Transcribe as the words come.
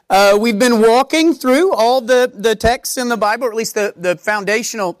We've been walking through all the texts in the Bible, or at least the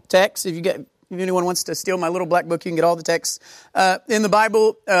foundational texts. If anyone wants to steal my little black book, you can get all the texts in the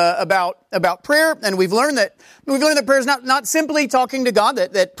Bible about prayer. And we've learned that prayer is not simply talking to God.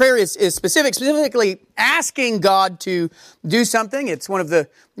 That prayer is specifically asking God to do something. It's one of the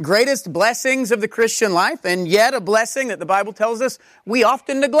greatest blessings of the Christian life, and yet a blessing that the Bible tells us we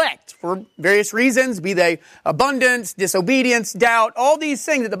often neglect for various reasons, be they abundance, disobedience, doubt, all these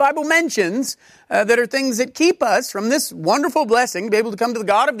things that the Bible mentions that are things that keep us from this wonderful blessing to be able to come to the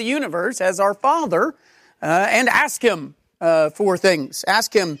God of the universe as our Father and ask Him for things,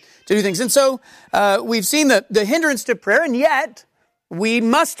 ask Him to do things. And so we've seen the hindrance to prayer, and yet we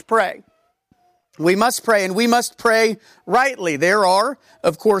must pray. We must pray, and we must pray rightly. There are,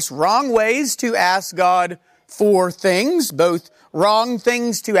 of course, wrong ways to ask God for things, both wrong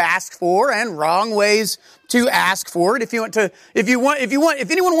things to ask for and wrong ways to ask for it. If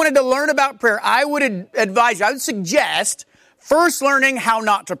anyone wanted to learn about prayer, I would advise you, I would suggest first learning how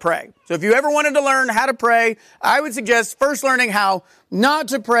not to pray. So if you ever wanted to learn how to pray, I would suggest first learning how not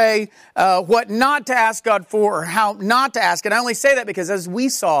to pray, what not to ask God for, or how not to ask it. I only say that because, as we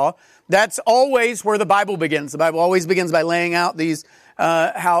saw, that's always where the Bible begins. The Bible always begins by laying out these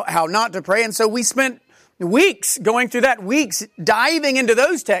how not to pray. And so we spent weeks going through that, weeks diving into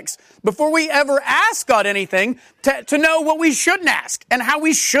those texts before we ever ask God anything to know what we shouldn't ask and how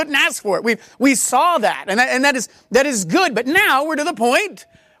we shouldn't ask for it. We saw that, and that is good. But now we're to the point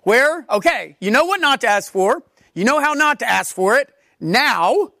where, okay, you know what not to ask for. You know how not to ask for it.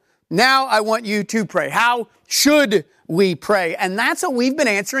 Now I want you to pray. How should we pray? And that's what we've been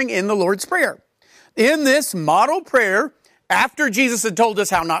answering in the Lord's Prayer. In this model prayer, after Jesus had told us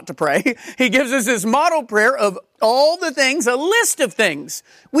how not to pray, He gives us this model prayer of all the things, a list of things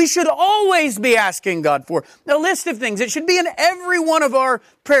we should always be asking God for. A list of things. It should be in every one of our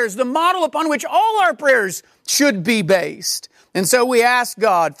prayers, the model upon which all our prayers should be based. And so we ask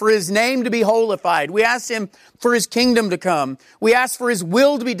God for His name to be holified. We ask Him for His kingdom to come. We ask for His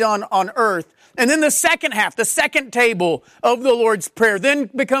will to be done on earth. And then the second half, the second table of the Lord's Prayer then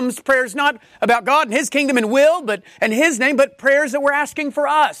becomes prayers not about God and His kingdom and will, and His name, but prayers that we're asking for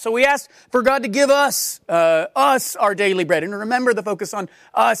us. So we ask for God to give us our daily bread. And remember the focus on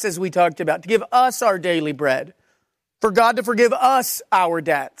us, as we talked about, to give us our daily bread. For God to forgive us our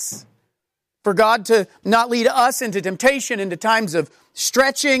debts. For God to not lead us into temptation, into times of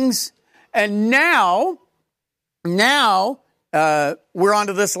stretchings. And now we're on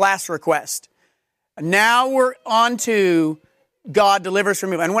to this last request. Now we're on to God delivers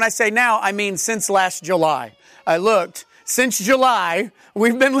from evil. And when I say now, I mean since last July. I looked. Since July,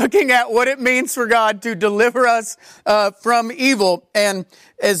 we've been looking at what it means for God to deliver us from evil. And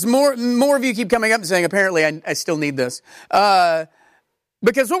as more of you keep coming up and saying, apparently I still need this.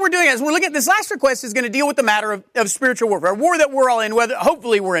 Because what we're doing is we're looking at this last request is going to deal with the matter of spiritual warfare, a war that we're all in,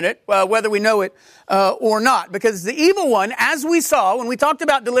 hopefully we're in it, whether we know it or not. Because the evil one, as we saw when we talked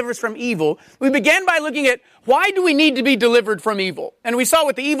about deliverance from evil, we began by looking at why do we need to be delivered from evil? And we saw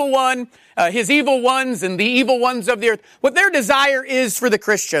with the evil one, his evil ones and the evil ones of the earth, what their desire is for the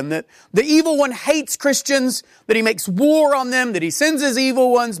Christian, that the evil one hates Christians, that he makes war on them, that he sends his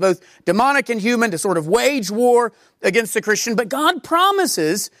evil ones, both demonic and human, to sort of wage war against the Christian. But God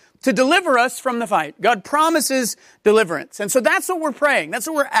promises to deliver us from the fight. God promises deliverance. And so that's what we're praying. That's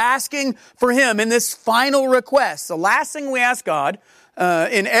what we're asking for Him in this final request. The last thing we ask God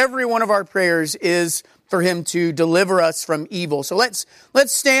in every one of our prayers is for Him to deliver us from evil. So let's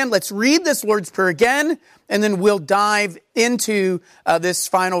stand, let's read this Lord's Prayer again, and then we'll dive into this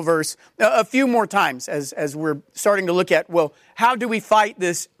final verse a few more times as we're starting to look at, well, how do we fight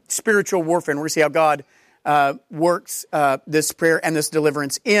this spiritual warfare? And we're going to see how God works this prayer and this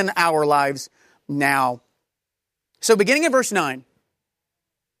deliverance in our lives now. So beginning in verse 9,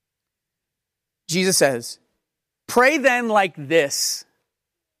 Jesus says, "Pray then like this,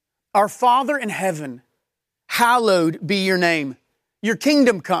 Our Father in heaven, hallowed be your name. Your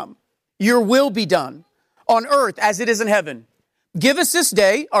kingdom come, your will be done, on earth as it is in heaven. Give us this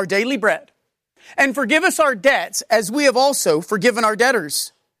day our daily bread, and forgive us our debts as we have also forgiven our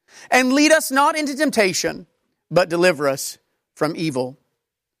debtors. And lead us not into temptation, but deliver us from evil."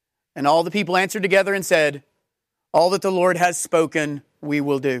 And all the people answered together and said, "All that the Lord has spoken, we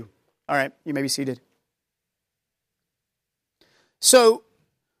will do." All right, you may be seated. So,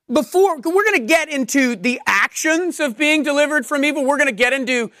 we're going to get into the actions of being delivered from evil. We're going to get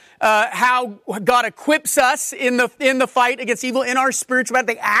into how God equips us in the fight against evil, in our spiritual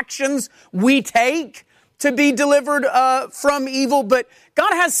battle, the actions we take to be delivered from evil, but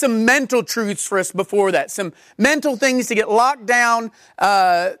God has some mental truths for us before that, some mental things to get locked down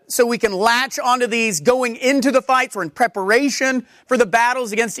so we can latch onto these going into the fights or in preparation for the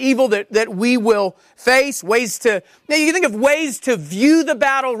battles against evil that we will face. Ways to, now you can think of ways to view the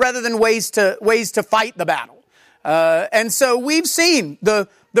battle rather than ways to fight the battle. And so we've seen the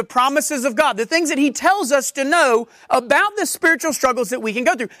promises of God, the things that He tells us to know about the spiritual struggles that we can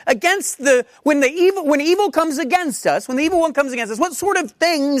go through against when evil comes against us, when the evil one comes against us, what sort of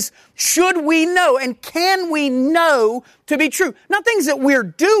things should we know and can we know to be true? Not things that we're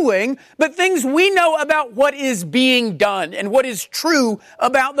doing, but things we know about what is being done and what is true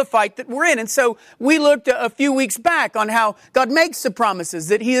about the fight that we're in. And so we looked a few weeks back on how God makes the promises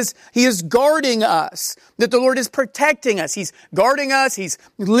that He is guarding us, that the Lord is protecting us. He's guarding us. He's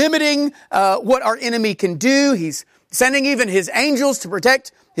limiting what our enemy can do. He's sending even His angels to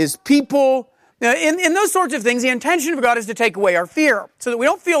protect His people. Now, in those sorts of things, the intention of God is to take away our fear so that we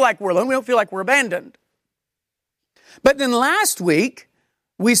don't feel like we're alone. We don't feel like we're abandoned. But then last week,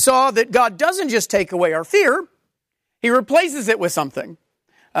 we saw that God doesn't just take away our fear. He replaces it with something.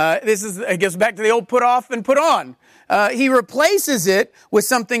 It goes back to the old put off and put on. He replaces it with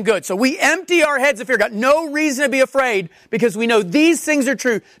something good. So we empty our heads of fear. Got no reason to be afraid because we know these things are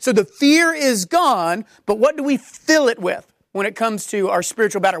true. So the fear is gone, but what do we fill it with when it comes to our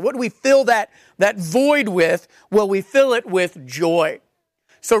spiritual battle? What do we fill that void with? Well, we fill it with joy.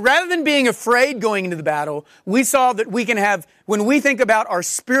 So rather than being afraid going into the battle, we saw that we can have, when we think about our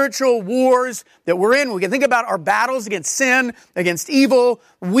spiritual wars that we're in, we can think about our battles against sin, against evil,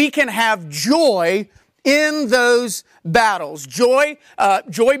 we can have joy in those battles. Joy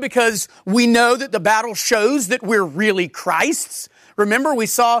because we know that the battle shows that we're really Christ's. Remember, we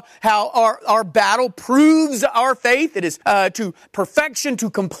saw how our battle proves our faith. It is to perfection, to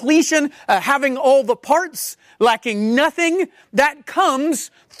completion, having all the parts, lacking nothing. That comes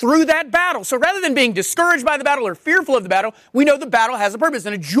through that battle. So rather than being discouraged by the battle or fearful of the battle, we know the battle has a purpose.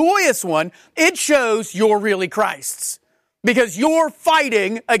 And a joyous one, it shows you're really Christ's. Because you're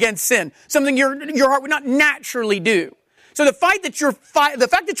fighting against sin, something your heart would not naturally do. So the fact that you're fighting, the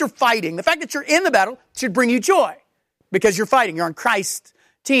fact that you're in the battle should bring you joy. Because you're fighting, you're on Christ's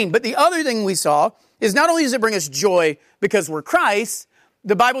team. But the other thing we saw is not only does it bring us joy because we're Christ,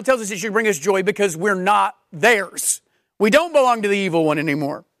 the Bible tells us it should bring us joy because we're not theirs. We don't belong to the evil one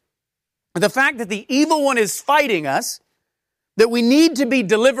anymore. The fact that the evil one is fighting us, that we need to be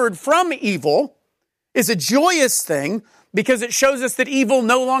delivered from evil, is a joyous thing because it shows us that evil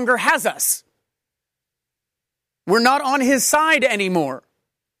no longer has us. We're not on his side anymore.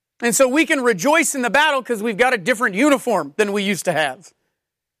 And so we can rejoice in the battle because we've got a different uniform than we used to have.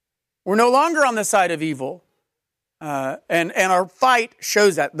 We're no longer on the side of evil. And our fight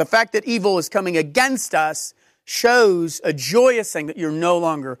shows that. The fact that evil is coming against us shows a joyous thing that you're no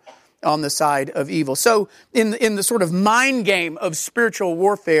longer on the side of evil. So in the sort of mind game of spiritual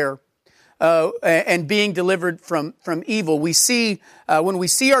warfare and being delivered from evil, we see, when we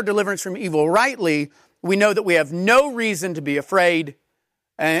see our deliverance from evil rightly, we know that we have no reason to be afraid.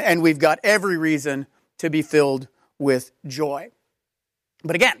 And we've got every reason to be filled with joy.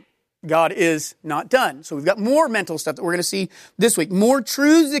 But again, God is not done. So we've got more mental stuff that we're going to see this week. More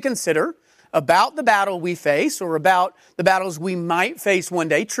truths to consider about the battle we face or about the battles we might face one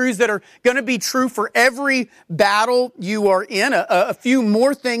day. Truths that are going to be true for every battle you are in. A few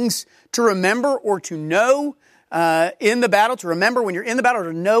more things to remember or to know in the battle. To remember when you're in the battle,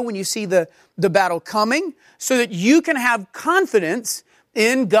 or to know when you see the battle coming, so that you can have confidence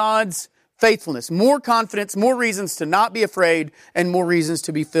in God's faithfulness. More confidence, more reasons to not be afraid, and more reasons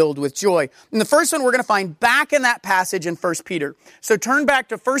to be filled with joy. And the first one we're going to find back in that passage in 1 Peter. So turn back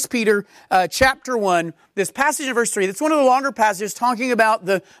to 1 Peter chapter 1, this passage in verse 3. That's one of the longer passages talking about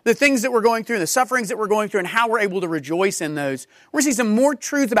the things that we're going through, the sufferings that we're going through, and how we're able to rejoice in those. We're going to see some more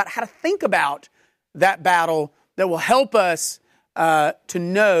truths about how to think about that battle that will help us to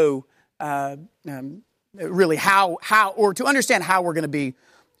know really how or to understand how we're going to be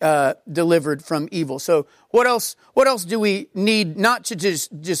delivered from evil. So what else do we need not to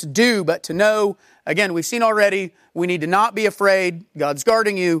just do, but to know? Again, we've seen already, we need to not be afraid. God's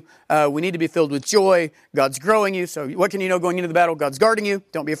guarding you. We need to be filled with joy. God's growing you. So what can you know going into the battle? God's guarding you.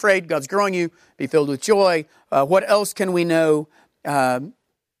 Don't be afraid. God's growing you. Be filled with joy. What else can we know?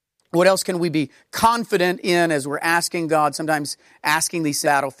 What else can we be confident in as we're asking God, sometimes asking the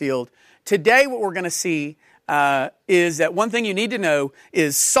battlefield? Today, what we're going to see is that one thing you need to know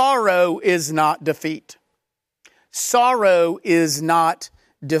is sorrow is not defeat. Sorrow is not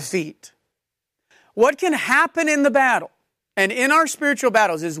defeat. What can happen in the battle and in our spiritual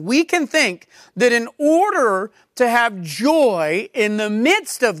battles is we can think that in order to have joy in the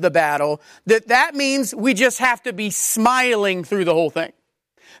midst of the battle, that means we just have to be smiling through the whole thing.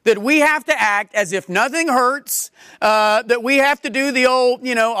 That we have to act as if nothing hurts, that we have to do the old,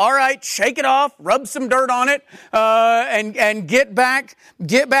 all right, shake it off, rub some dirt on it, and get back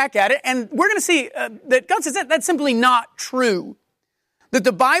at it. And we're going to see that God says that's simply not true. That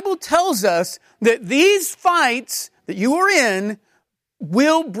the Bible tells us that these fights that you are in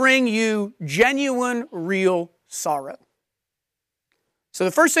will bring you genuine, real sorrow. So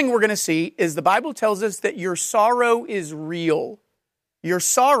the first thing we're going to see is the Bible tells us that your sorrow is real. Your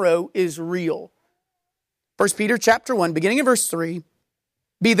sorrow is real. 1 Peter chapter 1, beginning in verse 3,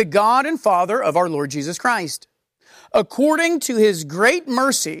 be the God and Father of our Lord Jesus Christ. According to His great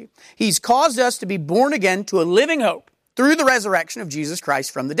mercy, He's caused us to be born again to a living hope through the resurrection of Jesus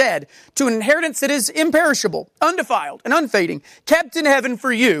Christ from the dead, to an inheritance that is imperishable, undefiled, and unfading, kept in heaven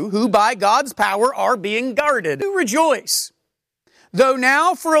for you, who by God's power are being guarded. You rejoice. Though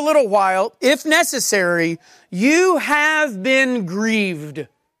now for a little while, if necessary, you have been grieved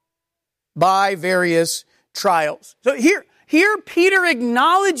by various trials. So here Peter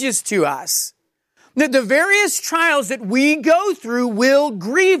acknowledges to us that the various trials that we go through will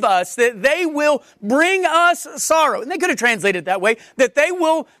grieve us, that they will bring us sorrow. And they could have translated it that way, that they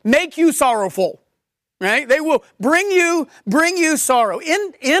will make you sorrowful, right? They will bring you sorrow.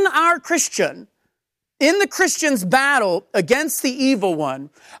 In the Christian's battle against the evil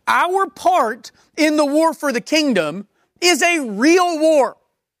one, our part in the war for the kingdom is a real war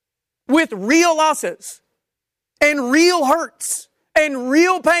with real losses and real hurts and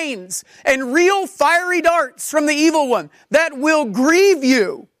real pains and real fiery darts from the evil one that will grieve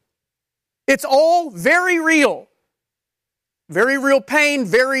you. It's all very real. Very real pain,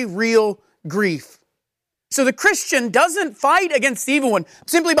 very real grief. So the Christian doesn't fight against the evil one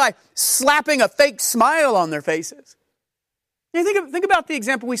simply by slapping a fake smile on their faces. Think about the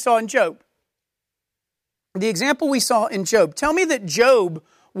example we saw in Job. The example we saw in Job. Tell me that Job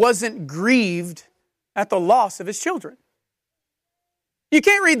wasn't grieved at the loss of his children. You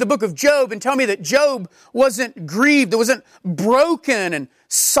can't read the book of Job and tell me that Job wasn't grieved, wasn't broken and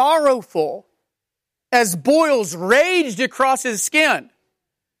sorrowful as boils raged across his skin.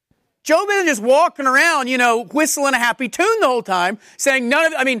 Job isn't just walking around, whistling a happy tune the whole time, saying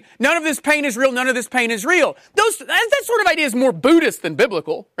none of this pain is real, none of this pain is real. That sort of idea is more Buddhist than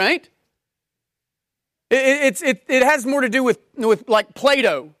biblical, right? It has more to do with like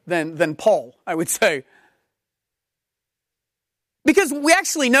Plato than Paul, I would say. Because we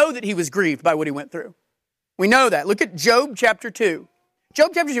actually know that he was grieved by what he went through. We know that. Look at Job chapter 2.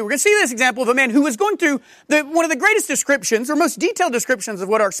 Job chapter 2, we're going to see this example of a man who was going through one of the greatest descriptions, or most detailed descriptions of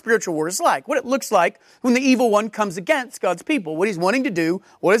what our spiritual war is like, what it looks like when the evil one comes against God's people, what he's wanting to do,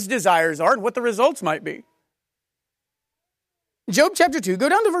 what his desires are, and what the results might be. Job chapter 2, go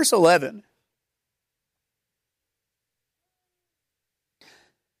down to verse 11.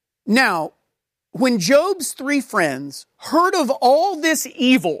 Now, when Job's 3 friends heard of all this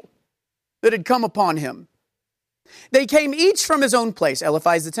evil that had come upon him, they came each from his own place,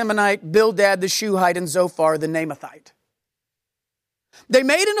 Eliphaz the Temanite, Bildad the Shuhite, and Zophar the Naamathite. They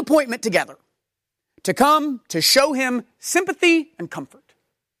made an appointment together to come to show him sympathy and comfort.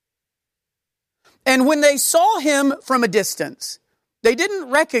 And when they saw him from a distance, they didn't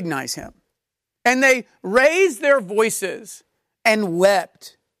recognize him. And they raised their voices and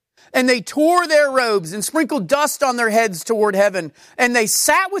wept. And they tore their robes and sprinkled dust on their heads toward heaven. And they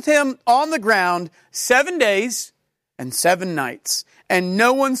sat with him on the ground 7 days and 7 nights. And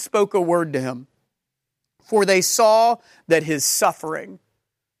no one spoke a word to him. For they saw that his suffering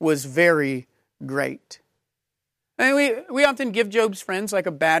was very great. And we often give Job's friends like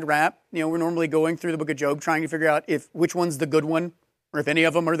a bad rap. We're normally going through the book of Job trying to figure out which one's the good one, or if any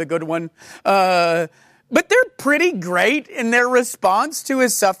of them are the good one. But they're pretty great in their response to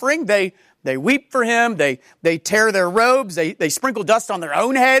his suffering. They weep for him. They tear their robes. They sprinkle dust on their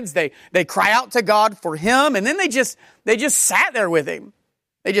own heads. They cry out to God for him. And then they just sat there with him.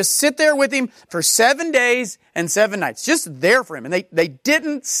 They just sit there with him for 7 days and 7 nights, just there for him. And they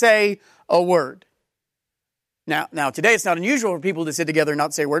didn't say a word. Now today it's not unusual for people to sit together and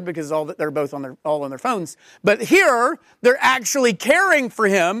not say a word because they're both all on their phones. But here they're actually caring for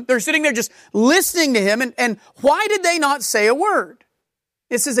him. They're sitting there just listening to him. And why did they not say a word?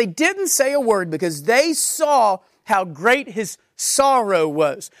 It says they didn't say a word because they saw how great his sorrow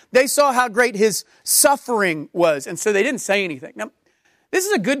was. They saw how great his suffering was. And so they didn't say anything. Now, this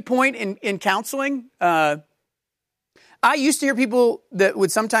is a good point in counseling. I used to hear people that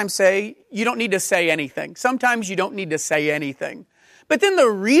would sometimes say, you don't need to say anything. Sometimes you don't need to say anything. But then the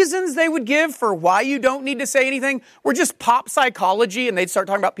reasons they would give for why you don't need to say anything were just pop psychology, and they'd start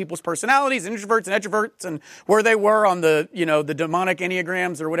talking about people's personalities, introverts and extroverts, and where they were on the, the demonic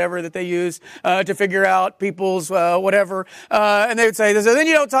enneagrams or whatever that they use to figure out people's whatever. And they would say this, and then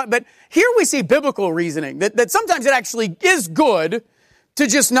you don't talk. But here we see biblical reasoning that sometimes it actually is good to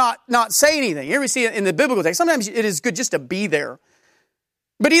just not say anything. Here we see it in the biblical text. Sometimes it is good just to be there.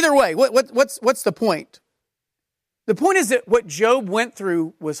 But either way, what's the point? The point is that what Job went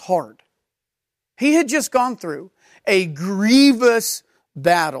through was hard. He had just gone through a grievous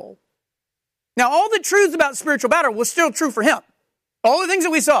battle. Now, all the truths about spiritual battle was still true for him. All the things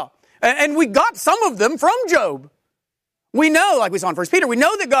that we saw. And we got some of them from Job. We know, like we saw in 1 Peter, we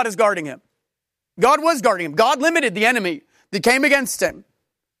know that God is guarding him. God was guarding him. God limited the enemy that came against him.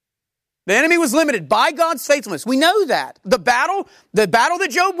 The enemy was limited by God's faithfulness. We know that. The battle that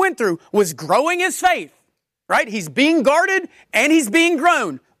Job went through was growing his faith. Right? He's being guarded and he's being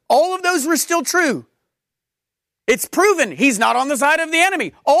grown. All of those were still true. It's proven he's not on the side of the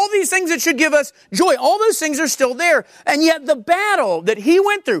enemy. All these things that should give us joy, all those things are still there. And yet the battle that he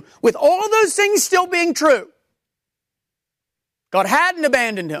went through, with all those things still being true, God hadn't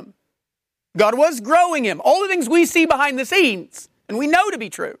abandoned him. God was growing him. All the things we see behind the scenes, and we know to be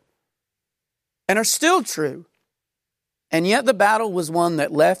true, and are still true. And yet the battle was one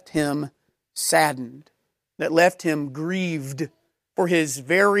that left him saddened, that left him grieved for his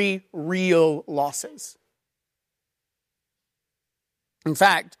very real losses. In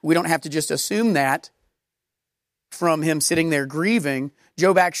fact, we don't have to just assume that from him sitting there grieving.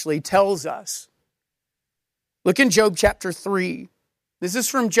 Job actually tells us. Look in Job chapter 3. This is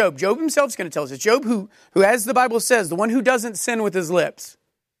from Job. Job himself is going to tell us this. Job, who as the Bible says, the one who doesn't sin with his lips.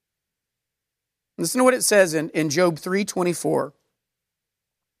 Listen to what it says in Job 3:24.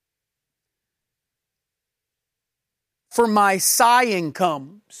 For my sighing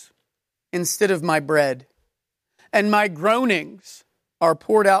comes instead of my bread, and my groanings are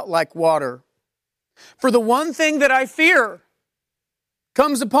poured out like water. For the one thing that I fear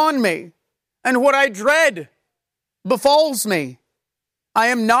comes upon me, and what I dread befalls me. I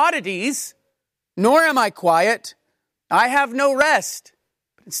am not at ease, nor am I quiet. I have no rest.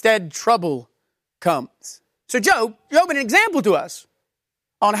 Instead, trouble comes. So Job, an example to us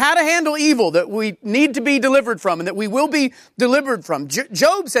on how to handle evil that we need to be delivered from and that we will be delivered from.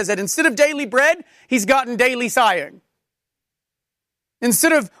 Job says that instead of daily bread, he's gotten daily sighing.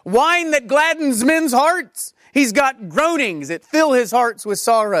 Instead of wine that gladdens men's hearts, he's got groanings that fill his hearts with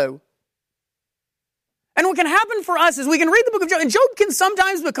sorrow. And what can happen for us is we can read the book of Job, and Job can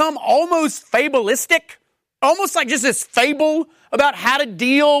sometimes become almost fabulistic, almost like just this fable about how to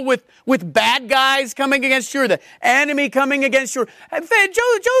deal with bad guys coming against you or the enemy coming against you.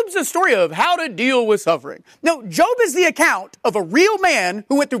 Job's a story of how to deal with suffering. No, Job is the account of a real man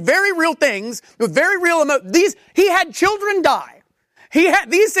who went through very real things with very real emotions. He had children die.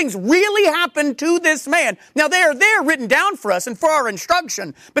 These things really happened to this man. Now they are there written down for us and for our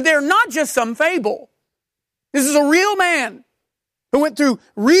instruction, but they're not just some fable. This is a real man who went through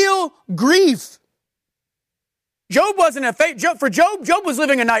real grief. Job wasn't a fake. For Job was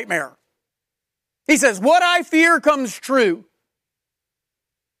living a nightmare. He says, what I fear comes true.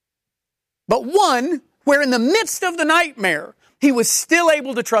 But one where in the midst of the nightmare, he was still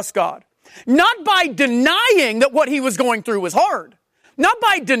able to trust God. Not by denying that what he was going through was hard. Not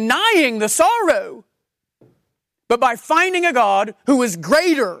by denying the sorrow. But by finding a God who is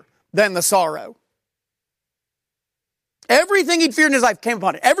greater than the sorrow. Everything he'd feared in his life came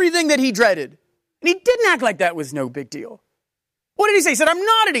upon it. Everything that he dreaded. And he didn't act like that was no big deal. What did he say? He said, I'm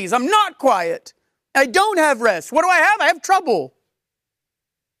not at ease. I'm not quiet. I don't have rest. What do I have? I have trouble.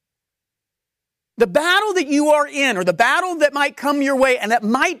 The battle that you are in, or the battle that might come your way and that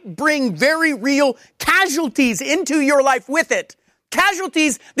might bring very real casualties into your life with it.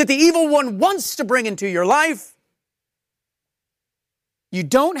 Casualties that the evil one wants to bring into your life. You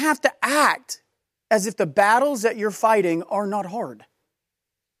don't have to act as if the battles that you're fighting are not hard.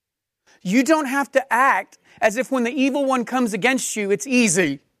 You don't have to act as if when the evil one comes against you, it's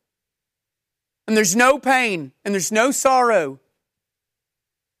easy. And there's no pain and there's no sorrow.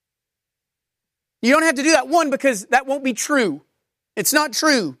 You don't have to do that, one, because that won't be true. It's not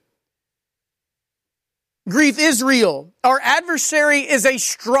true. Grief is real. Our adversary is a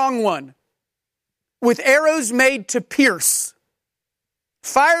strong one with arrows made to pierce.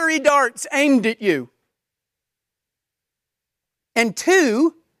 Fiery darts aimed at you. And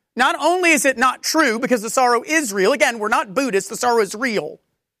two, not only is it not true because the sorrow is real. Again, we're not Buddhists. The sorrow is real.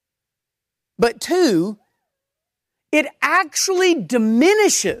 But two, it actually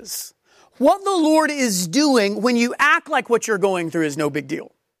diminishes what the Lord is doing when you act like what you're going through is no big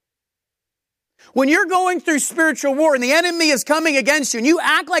deal. When you're going through spiritual war and the enemy is coming against you and you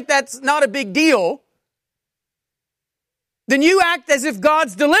act like that's not a big deal, then you act as if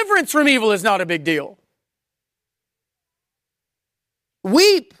God's deliverance from evil is not a big deal.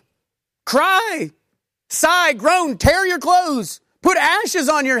 Weep, cry, sigh, groan, tear your clothes, put ashes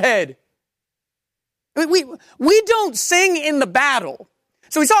on your head. We don't sing in the battle.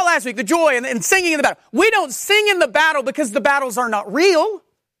 So we saw last week the joy and singing in the battle. We don't sing in the battle because the battles are not real.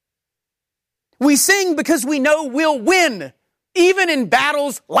 We sing because we know we'll win, even in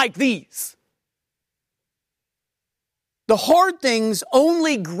battles like these. The hard things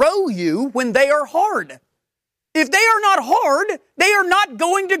only grow you when they are hard. If they are not hard, they are not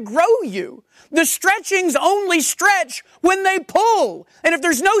going to grow you. The stretchings only stretch when they pull. And if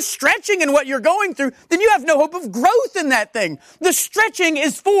there's no stretching in what you're going through, then you have no hope of growth in that thing. The stretching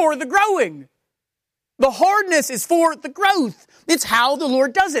is for the growing. The hardness is for the growth. It's how the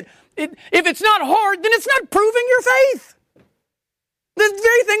Lord does it. If it's not hard, then it's not proving your faith. The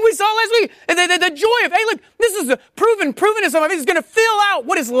very thing we saw last week, the joy of, hey, look, this is proven is something is going to fill out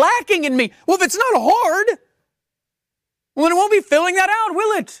what is lacking in me. Well, if it's not hard, well, then it won't be filling that out,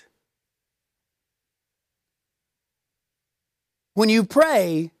 will it? When you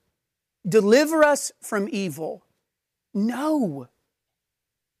pray, deliver us from evil, know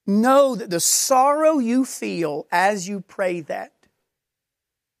that the sorrow you feel as you pray that,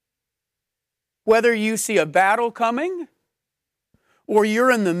 whether you see a battle coming or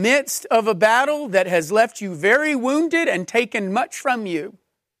you're in the midst of a battle that has left you very wounded and taken much from you,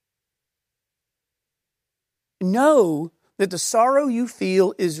 know that the sorrow you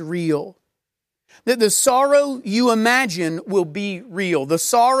feel is real. That the sorrow you imagine will be real. The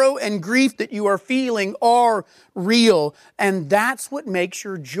sorrow and grief that you are feeling are real. And that's what makes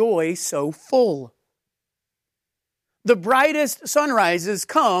your joy so full. The brightest sunrises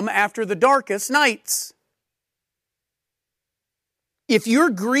come after the darkest nights. If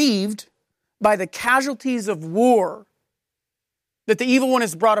you're grieved by the casualties of war that the evil one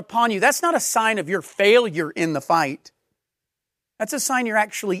has brought upon you, that's not a sign of your failure in the fight. That's a sign you're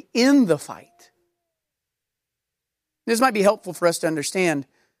actually in the fight. This might be helpful for us to understand.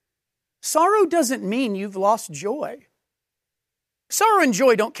 Sorrow doesn't mean you've lost joy. Sorrow and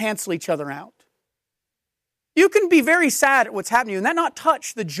joy don't cancel each other out. You can be very sad at what's happening to you and that not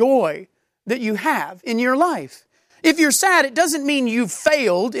touch the joy that you have in your life. If you're sad, it doesn't mean you've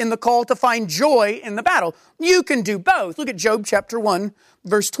failed in the call to find joy in the battle. You can do both. Look at Job chapter 1,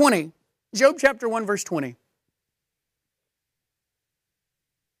 verse 20. Job chapter 1, verse 20.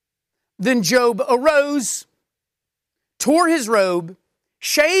 Then Job arose, tore his robe,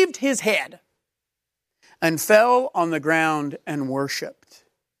 shaved his head, and fell on the ground and worshipped.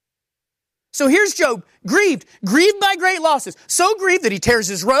 So here's Job, grieved by great losses. So grieved that he tears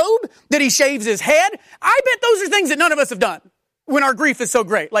his robe, that he shaves his head. I bet those are things that none of us have done when our grief is so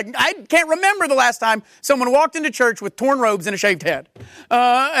great. Like, I can't remember the last time someone walked into church with torn robes and a shaved head.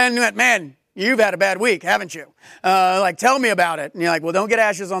 And went, man, you've had a bad week, haven't you? Tell me about it. And you're like, well, don't get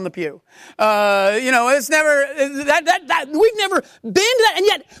ashes on the pew. It's never, we've never been to that.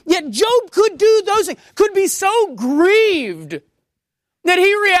 And yet Job could do those things, could be so grieved that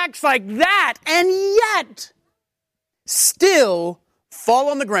he reacts like that, and yet still fall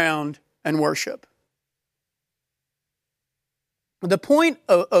on the ground and worship. The point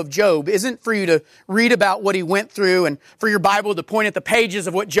of Job isn't for you to read about what he went through and for your Bible to point at the pages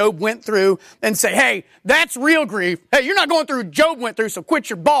of what Job went through and say, hey, that's real grief. Hey, you're not going through what Job went through, so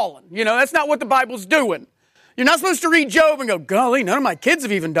quit your bawling. That's not what the Bible's doing. You're not supposed to read Job and go, golly, none of my kids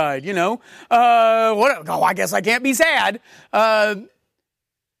have even died, I guess I can't be sad.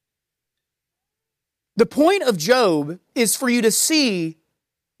 The point of Job is for you to see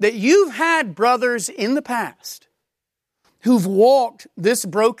that you've had brothers in the past who've walked this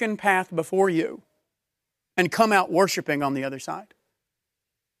broken path before you and come out worshiping on the other side.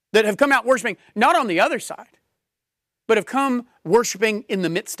 That have come out worshiping not on the other side, but have come worshiping in the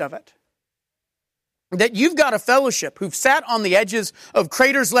midst of it. That you've got a fellowship who've sat on the edges of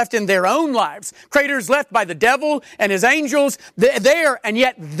craters left in their own lives, craters left by the devil and his angels there, and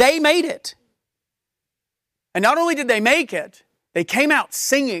yet they made it. And not only did they make it, they came out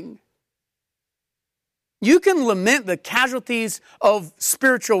singing. You can lament the casualties of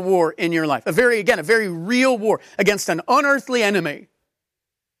spiritual war in your life. A very real war against an unearthly enemy.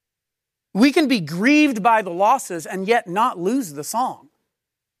 We can be grieved by the losses and yet not lose the song.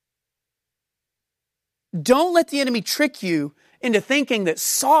 Don't let the enemy trick you into thinking that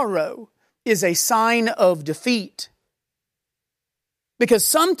sorrow is a sign of defeat. Because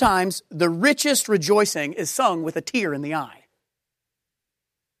sometimes the richest rejoicing is sung with a tear in the eye.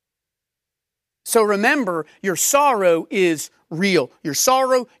 So remember, your sorrow is real. Your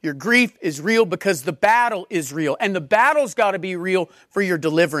sorrow, your grief is real because the battle is real. And the battle's got to be real for your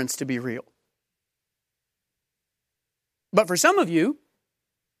deliverance to be real. But for some of you,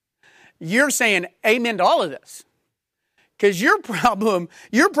 you're saying amen to all of this. Because your problem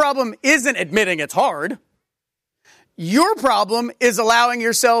isn't admitting it's hard. Your problem is allowing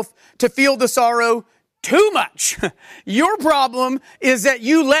yourself to feel the sorrow too much. Your problem is that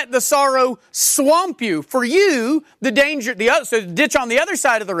you let the sorrow swamp you. For you, the ditch on the other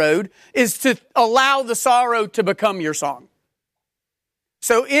side of the road is to allow the sorrow to become your song.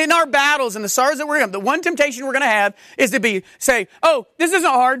 So in our battles and the sorrows that we're in, the one temptation we're going to have is to say, oh, this isn't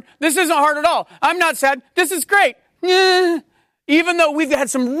hard. This isn't hard at all. I'm not sad. This is great. Even though we're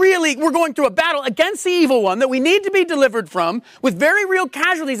going through a battle against the evil one that we need to be delivered from with very real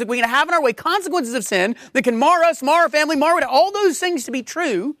casualties that we're going to have in our way, consequences of sin that can mar us, mar our family, all those things to be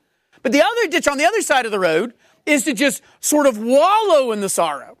true. But the other ditch on the other side of the road is to just sort of wallow in the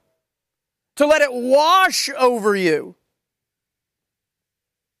sorrow, to let it wash over you.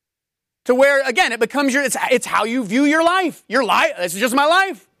 To where, again, it becomes it's how you view your life. Your life, this is just my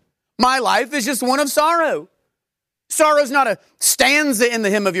life. My life is just one of sorrow. Sorrow's not a stanza in the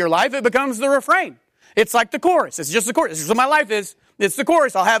hymn of your life. It becomes the refrain. It's like the chorus. It's just the chorus. This is what my life is. It's the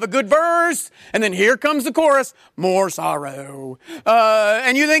chorus. I'll have a good verse, and then here comes the chorus. More sorrow.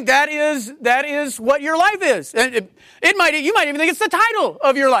 And you think that is what your life is. And you might even think it's the title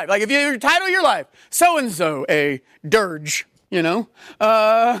of your life. Like if you title your life, so-and-so, a dirge,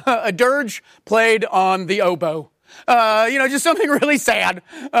 a dirge played on the oboe. Just something really sad.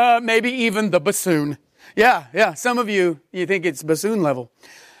 Maybe even the bassoon. Yeah. Some of you think it's bassoon level.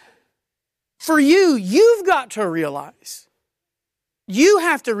 For you've got to realize, you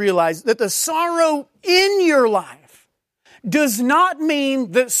have to realize that the sorrow in your life does not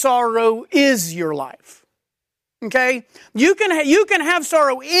mean that sorrow is your life. Okay? You can have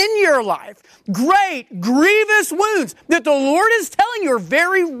sorrow in your life. Great, grievous wounds that the Lord is telling you are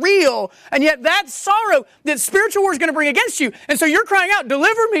very real. And yet that sorrow that spiritual war is going to bring against you. And so you're crying out,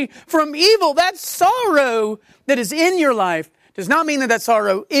 deliver me from evil. That sorrow that is in your life does not mean that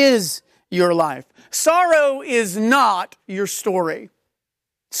sorrow is your life. Sorrow is not your story.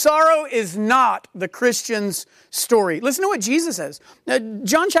 Sorrow is not the Christian's story. Listen to what Jesus says.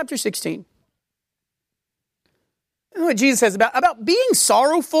 John chapter 16. What Jesus says about being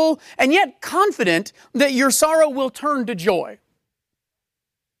sorrowful and yet confident that your sorrow will turn to joy.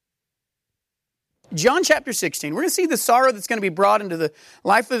 John chapter 16, we're going to see the sorrow that's going to be brought into the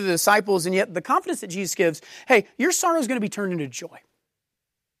life of the disciples, and yet the confidence that Jesus gives, hey, your sorrow is going to be turned into joy.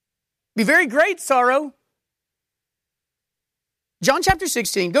 Be very great sorrow. John chapter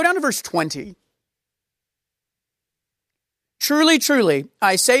 16, go down to verse 20. Truly, truly,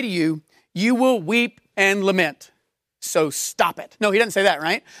 I say to you, you will weep and lament. So stop it. No, he doesn't say that,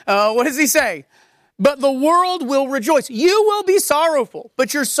 right? What does he say? But the world will rejoice. You will be sorrowful,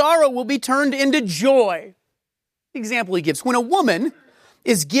 but your sorrow will be turned into joy. The example he gives. When a woman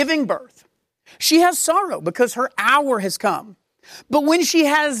is giving birth, she has sorrow because her hour has come. But when she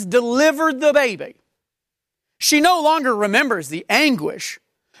has delivered the baby, she no longer remembers the anguish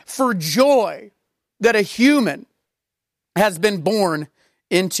for joy that a human has been born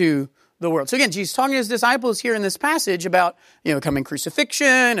into the world. So again, Jesus talking to his disciples here in this passage about, coming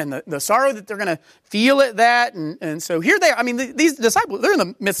crucifixion and the sorrow that they're going to feel at that. And so here they are. I mean, these disciples, they're in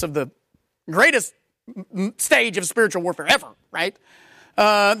the midst of the greatest stage of spiritual warfare ever, right?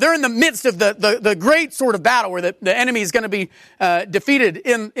 They're in the midst of the great sort of battle where the enemy is going to be defeated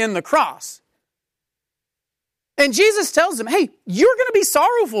in the cross. And Jesus tells them, hey, you're going to be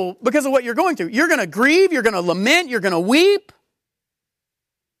sorrowful because of what you're going through. You're going to grieve, you're going to lament, you're going to weep.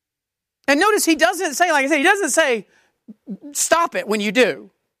 And notice he doesn't say, like I said, he doesn't say, stop it when you do.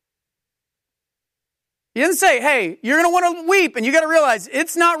 He doesn't say, hey, you're going to want to weep and you got to realize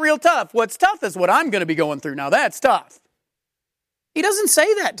it's not real tough. What's tough is what I'm going to be going through now. That's tough. He doesn't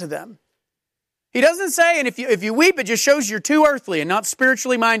say that to them. He doesn't say, and if you weep, it just shows you're too earthly and not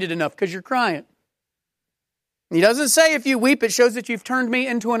spiritually minded enough because you're crying. He doesn't say if you weep, it shows that you've turned me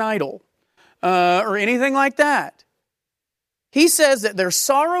into an idol or anything like that. He says that their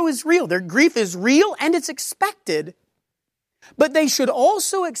sorrow is real, their grief is real, and it's expected. But they should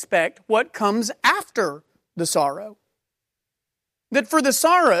also expect what comes after the sorrow. That for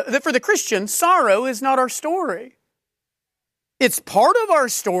the Christian, sorrow is not our story. It's part of our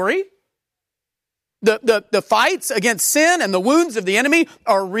story. The fights against sin and the wounds of the enemy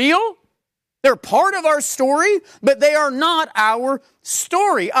are real. They're part of our story, but they are not our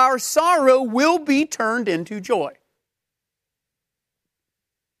story. Our sorrow will be turned into joy.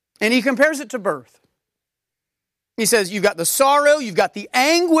 And he compares it to birth. He says, you've got the sorrow, you've got the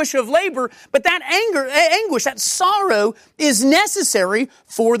anguish of labor, but that anguish, that sorrow is necessary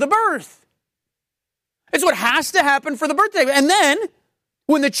for the birth. It's what has to happen for the birth. And then,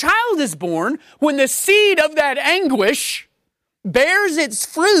 when the child is born, when the seed of that anguish bears its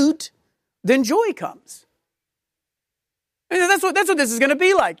fruit, then joy comes. And that's what this is going to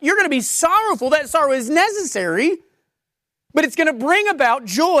be like. You're going to be sorrowful. That sorrow is necessary, but it's going to bring about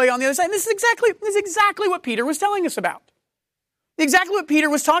joy on the other side. And this is exactly what Peter was telling us about. Exactly what Peter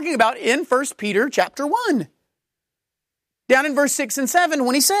was talking about in 1 Peter chapter 1. Down in verse 6 and 7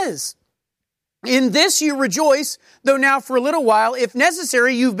 when he says, in this you rejoice, though now for a little while, if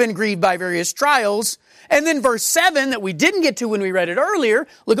necessary, you've been grieved by various trials. And then verse 7 that we didn't get to when we read it earlier,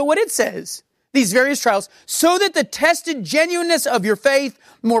 look at what it says. These various trials, so that the tested genuineness of your faith,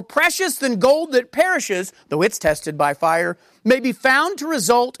 more precious than gold that perishes, though it's tested by fire, may be found to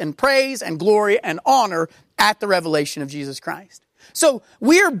result in praise and glory and honor at the revelation of Jesus Christ. So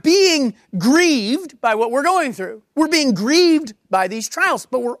we are being grieved by what we're going through. We're being grieved by these trials,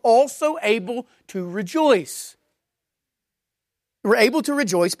 but we're also able to rejoice. We're able to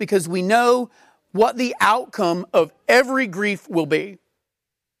rejoice because we know what the outcome of every grief will be.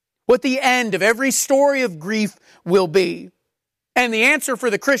 What the end of every story of grief will be. And the answer for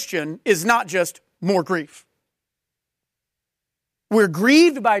the Christian is not just more grief. We're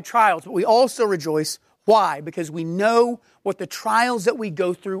grieved by trials, but we also rejoice. Why? Because we know what the trials that we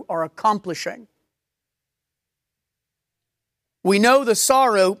go through are accomplishing. We know the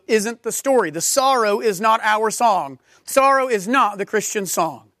sorrow isn't the story. The sorrow is not our song. Sorrow is not the Christian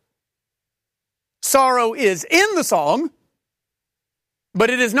song. Sorrow is in the song,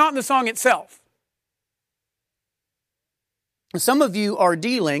 but it is not in the song itself. Some of you are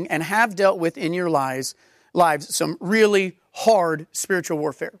dealing and have dealt with in your lives some really hard spiritual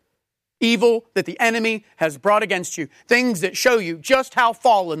warfare. Evil that the enemy has brought against you. Things that show you just how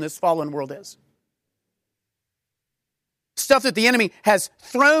fallen this fallen world is. Stuff that the enemy has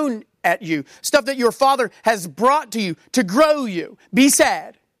thrown at you. Stuff that your father has brought to you to grow you. Be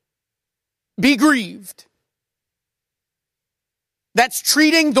sad. Be grieved. That's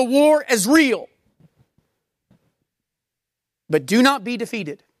treating the war as real. But do not be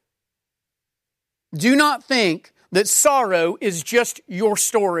defeated. Do not think that sorrow is just your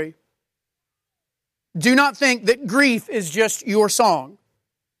story. Do not think that grief is just your song.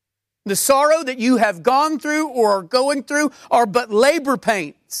 The sorrow that you have gone through or are going through are but labor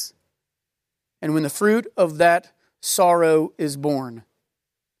pains. And when the fruit of that sorrow is born,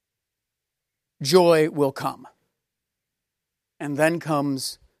 joy will come. And then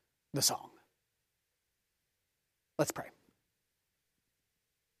comes the song. Let's pray.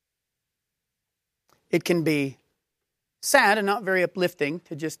 It can be sad and not very uplifting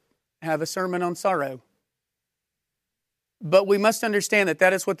to just have a sermon on sorrow. But we must understand that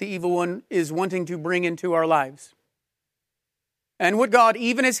that is what the evil one is wanting to bring into our lives. And what God,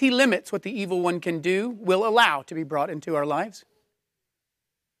 even as He limits what the evil one can do, will allow to be brought into our lives.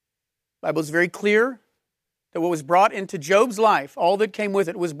 The Bible is very clear that what was brought into Job's life, all that came with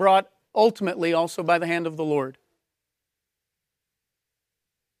it, was brought ultimately also by the hand of the Lord.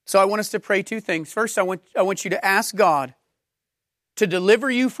 So I want us to pray two things. First, I want you to ask God to deliver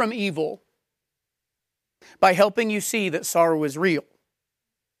you from evil by helping you see that sorrow is real.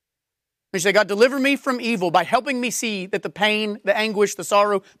 You say, God, deliver me from evil by helping me see that the pain, the anguish, the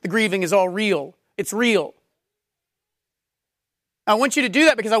sorrow, the grieving is all real. It's real. I want you to do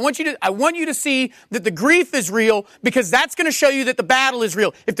that because I want you to see that the grief is real, because that's going to show you that the battle is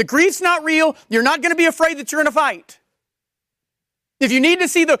real. If the grief's not real, you're not going to be afraid that you're in a fight. If you need to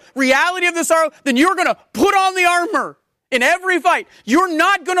see the reality of the sorrow, then you're going to put on the armor in every fight. You're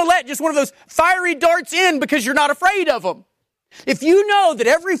not going to let just one of those fiery darts in because you're not afraid of them. If you know that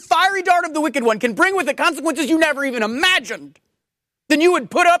every fiery dart of the wicked one can bring with it consequences you never even imagined, then you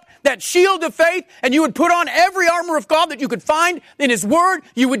would put up that shield of faith and you would put on every armor of God that you could find in His Word.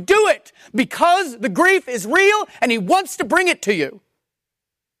 You would do it because the grief is real and He wants to bring it to you.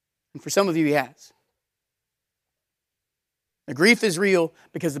 And for some of you, He has. The grief is real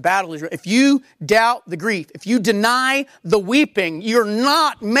because the battle is real. If you doubt the grief, if you deny the weeping, you're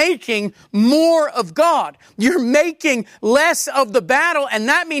not making more of God. You're making less of the battle, and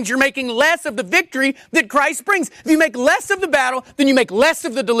that means you're making less of the victory that Christ brings. If you make less of the battle, then you make less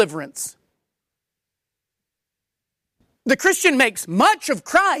of the deliverance. The Christian makes much of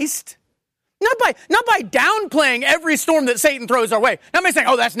Christ, Not by downplaying every storm that Satan throws our way. Not by saying,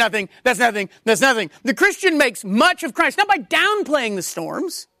 oh, that's nothing, that's nothing, that's nothing. The Christian makes much of Christ, not by downplaying the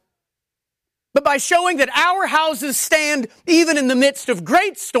storms, but by showing that our houses stand even in the midst of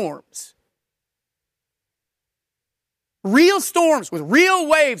great storms. Real storms with real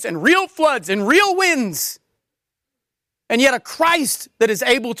waves and real floods and real winds. And yet a Christ that is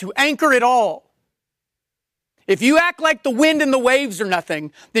able to anchor it all. If you act like the wind and the waves are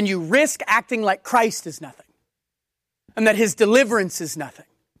nothing, then you risk acting like Christ is nothing. And that His deliverance is nothing.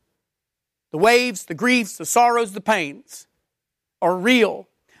 The waves, the griefs, the sorrows, the pains are real.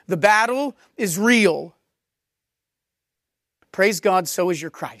 The battle is real. Praise God, so is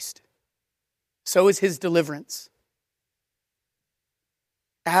your Christ. So is His deliverance.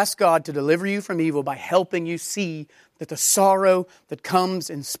 Ask God to deliver you from evil by helping you see that the sorrow that comes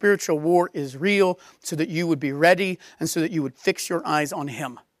in spiritual war is real, so that you would be ready and so that you would fix your eyes on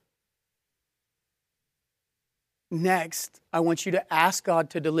Him. Next, I want you to ask God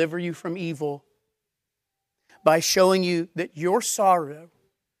to deliver you from evil by showing you that your sorrow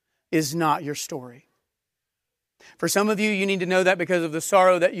is not your story. For some of you, you need to know that because of the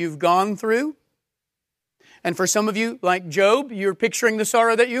sorrow that you've gone through. And for some of you, like Job, you're picturing the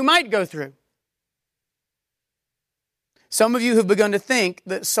sorrow that you might go through. Some of you have begun to think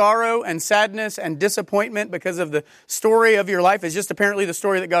that sorrow and sadness and disappointment because of the story of your life is just apparently the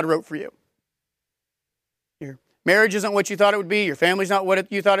story that God wrote for you. Your marriage isn't what you thought it would be. Your family's not what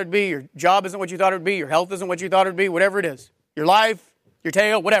you thought it would be. Your job isn't what you thought it would be. Your health isn't what you thought it would be. Whatever it is. Your life, your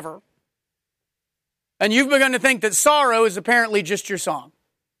tale, whatever. And you've begun to think that sorrow is apparently just your song.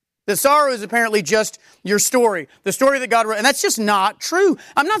 The sorrow is apparently just your story. The story that God wrote. And that's just not true.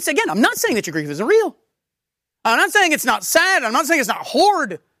 I'm not saying that your grief isn't real. I'm not saying it's not sad. I'm not saying it's not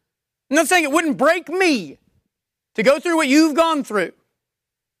hard. I'm not saying it wouldn't break me to go through what you've gone through.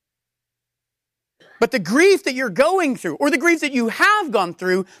 But the grief that you're going through, or the grief that you have gone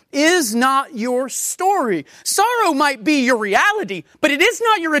through, is not your story. Sorrow might be your reality, but it is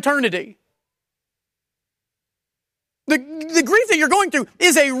not your eternity. The grief that you're going through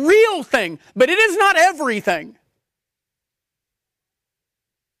is a real thing, but it is not everything.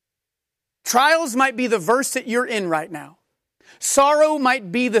 Trials might be the verse that you're in right now. Sorrow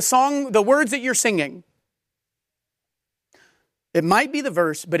might be the song, the words that you're singing. It might be the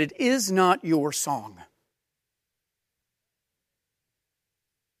verse, but it is not your song.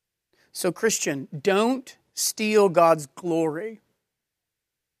 So, Christian, don't steal God's glory.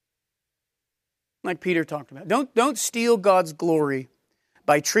 Like Peter talked about. Don't steal God's glory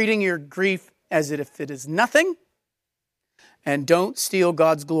by treating your grief as if it is nothing. And don't steal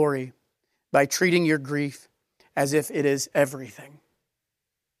God's glory by treating your grief as if it is everything.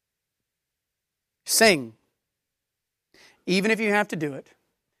 Sing, even if you have to do it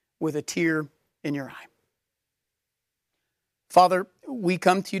with a tear in your eye. Father, we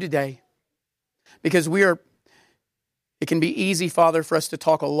come to you today because it can be easy, Father, for us to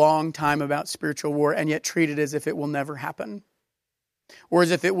talk a long time about spiritual war and yet treat it as if it will never happen. Or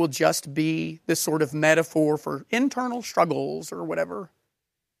as if it will just be this sort of metaphor for internal struggles or whatever.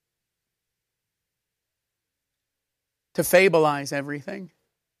 To fableize everything.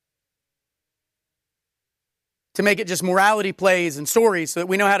 To make it just morality plays and stories so that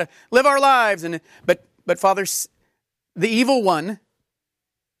we know how to live our lives. But Father, the evil one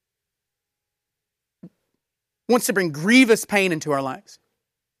wants to bring grievous pain into our lives.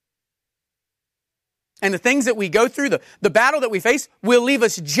 And the things that we go through, the battle that we face, will leave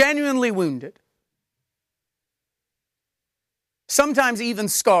us genuinely wounded. Sometimes even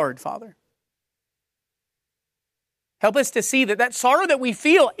scarred, Father. Help us to see that sorrow that we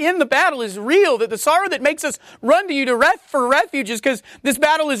feel in the battle is real, that the sorrow that makes us run to you for refuge is because this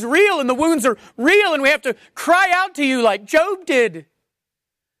battle is real and the wounds are real and we have to cry out to you like Job did.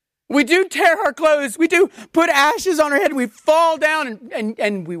 We do tear our clothes. We do put ashes on our head. We fall down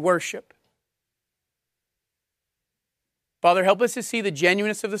and we worship. Father, help us to see the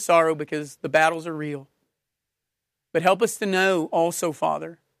genuineness of the sorrow because the battles are real. But help us to know also,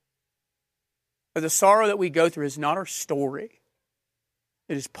 Father, that the sorrow that we go through is not our story.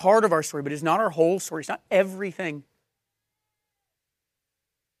 It is part of our story, but it is not our whole story. It's not everything.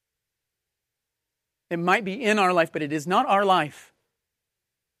 It might be in our life, but it is not our life.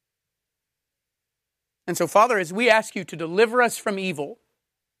 And so, Father, as we ask you to deliver us from evil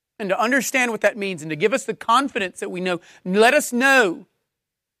and to understand what that means and to give us the confidence that we know, let us know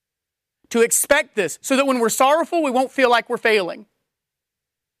to expect this so that when we're sorrowful, we won't feel like we're failing.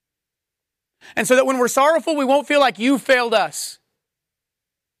 And so that when we're sorrowful, we won't feel like you failed us.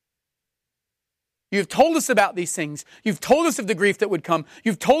 You've told us about these things. You've told us of the grief that would come.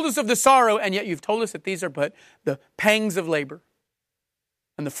 You've told us of the sorrow, and yet you've told us that these are but the pangs of labor.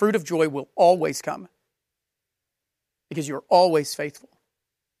 And the fruit of joy will always come because you're always faithful.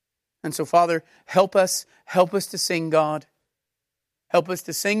 And so, Father, help us to sing, God. Help us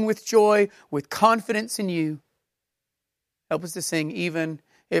to sing with joy, with confidence in you. Help us to sing even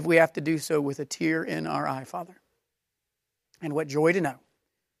if we have to do so with a tear in our eye, Father. And what joy to know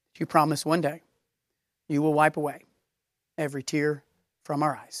that you promise one day you will wipe away every tear from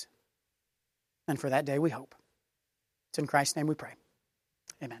our eyes. And for that day we hope. It's in Christ's name we pray.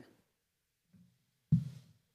 Amen.